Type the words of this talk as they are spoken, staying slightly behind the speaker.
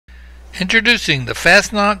Introducing the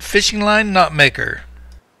Fast Knot Fishing Line Knot Maker.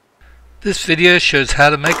 This video shows how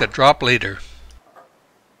to make a drop leader.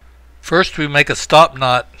 First, we make a stop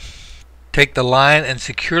knot. Take the line and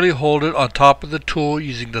securely hold it on top of the tool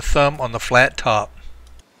using the thumb on the flat top.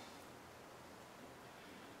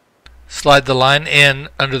 Slide the line in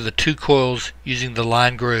under the two coils using the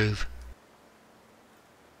line groove.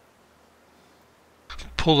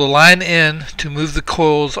 Pull the line in to move the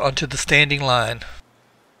coils onto the standing line.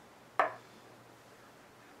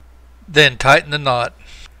 Then tighten the knot.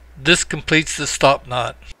 This completes the stop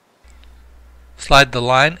knot. Slide the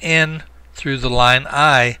line in through the line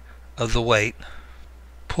eye of the weight.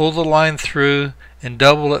 Pull the line through and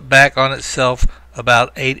double it back on itself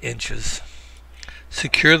about 8 inches.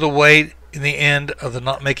 Secure the weight in the end of the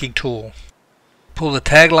knot making tool. Pull the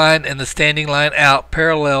tag line and the standing line out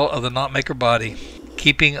parallel of the knot maker body,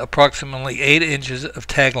 keeping approximately 8 inches of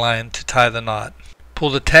tag line to tie the knot. Pull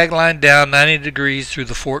the tag line down 90 degrees through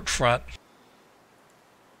the forked front.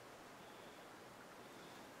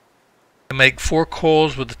 And make 4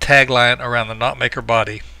 coils with the tag line around the knot maker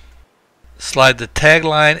body. Slide the tag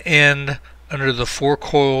line end under the 4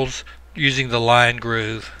 coils using the line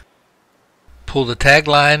groove. Pull the tag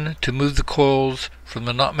line to move the coils from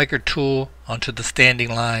the knot maker tool onto the standing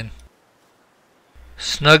line.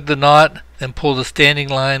 Snug the knot, then pull the standing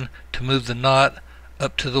line to move the knot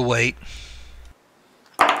up to the weight.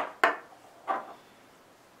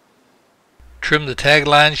 Trim the tag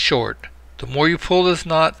line short. The more you pull this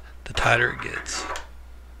knot, the tighter it gets.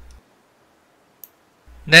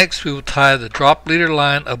 Next, we will tie the drop leader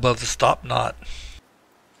line above the stop knot.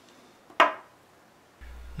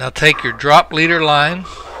 Now take your drop leader line,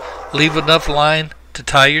 leave enough line to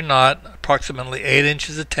tie your knot, approximately 8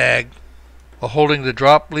 inches of tag. While holding the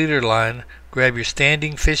drop leader line, grab your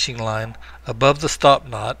standing fishing line above the stop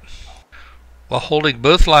knot. While holding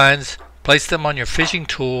both lines, place them on your fishing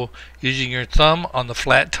tool using your thumb on the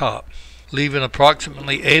flat top, leaving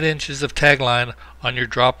approximately 8 inches of tag line on your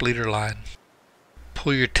drop leader line.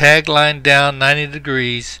 Pull your tag line down 90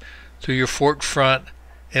 degrees through your forked front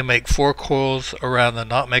and make 4 coils around the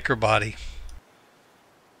knot maker body.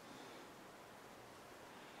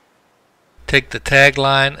 Take the tag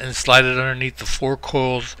line and slide it underneath the 4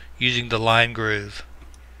 coils using the line groove.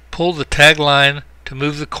 Pull the tag line to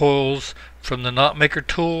move the coils from the knot maker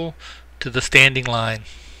tool to the standing line.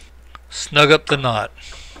 Snug up the knot.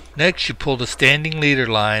 Next, you pull the standing leader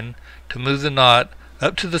line to move the knot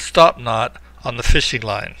up to the stop knot on the fishing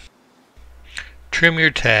line. Trim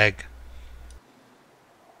your tag.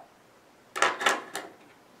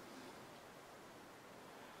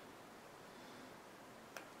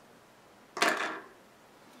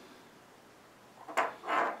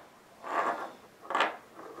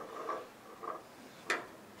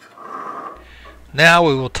 Now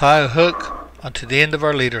we will tie a hook onto the end of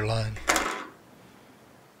our leader line.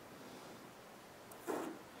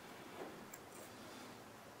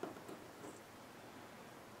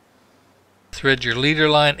 Thread your leader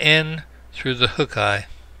line in through the hook eye.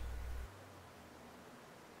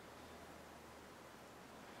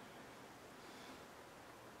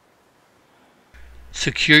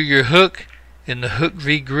 Secure your hook in the hook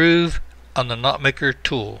V groove on the knot maker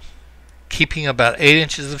tool, keeping about 8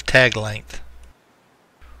 inches of tag length.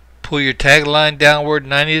 Pull your tag line downward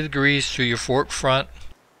 90 degrees through your forked front.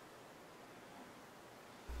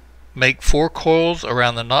 Make 4 coils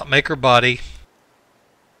around the knot maker body.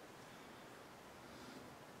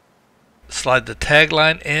 Slide the tag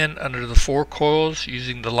line in under the 4 coils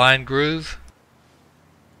using the line groove.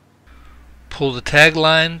 Pull the tag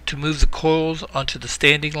line to move the coils onto the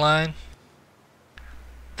standing line.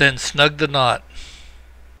 Then snug the knot.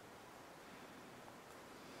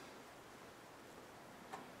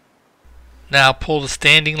 Now pull the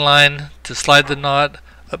standing line to slide the knot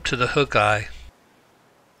up to the hook eye.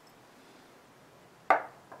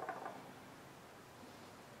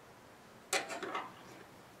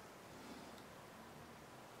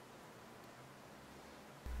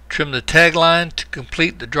 Trim the tag line to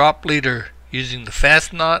complete the drop leader using the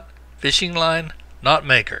Fast Knot Fishing Line Knot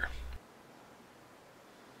Maker.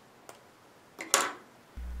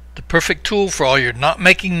 The perfect tool for all your knot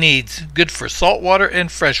making needs, good for saltwater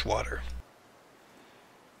and freshwater.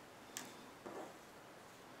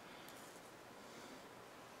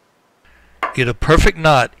 Get a perfect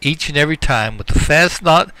knot each and every time with the Fast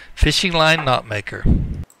Knot Fishing Line Knot Maker.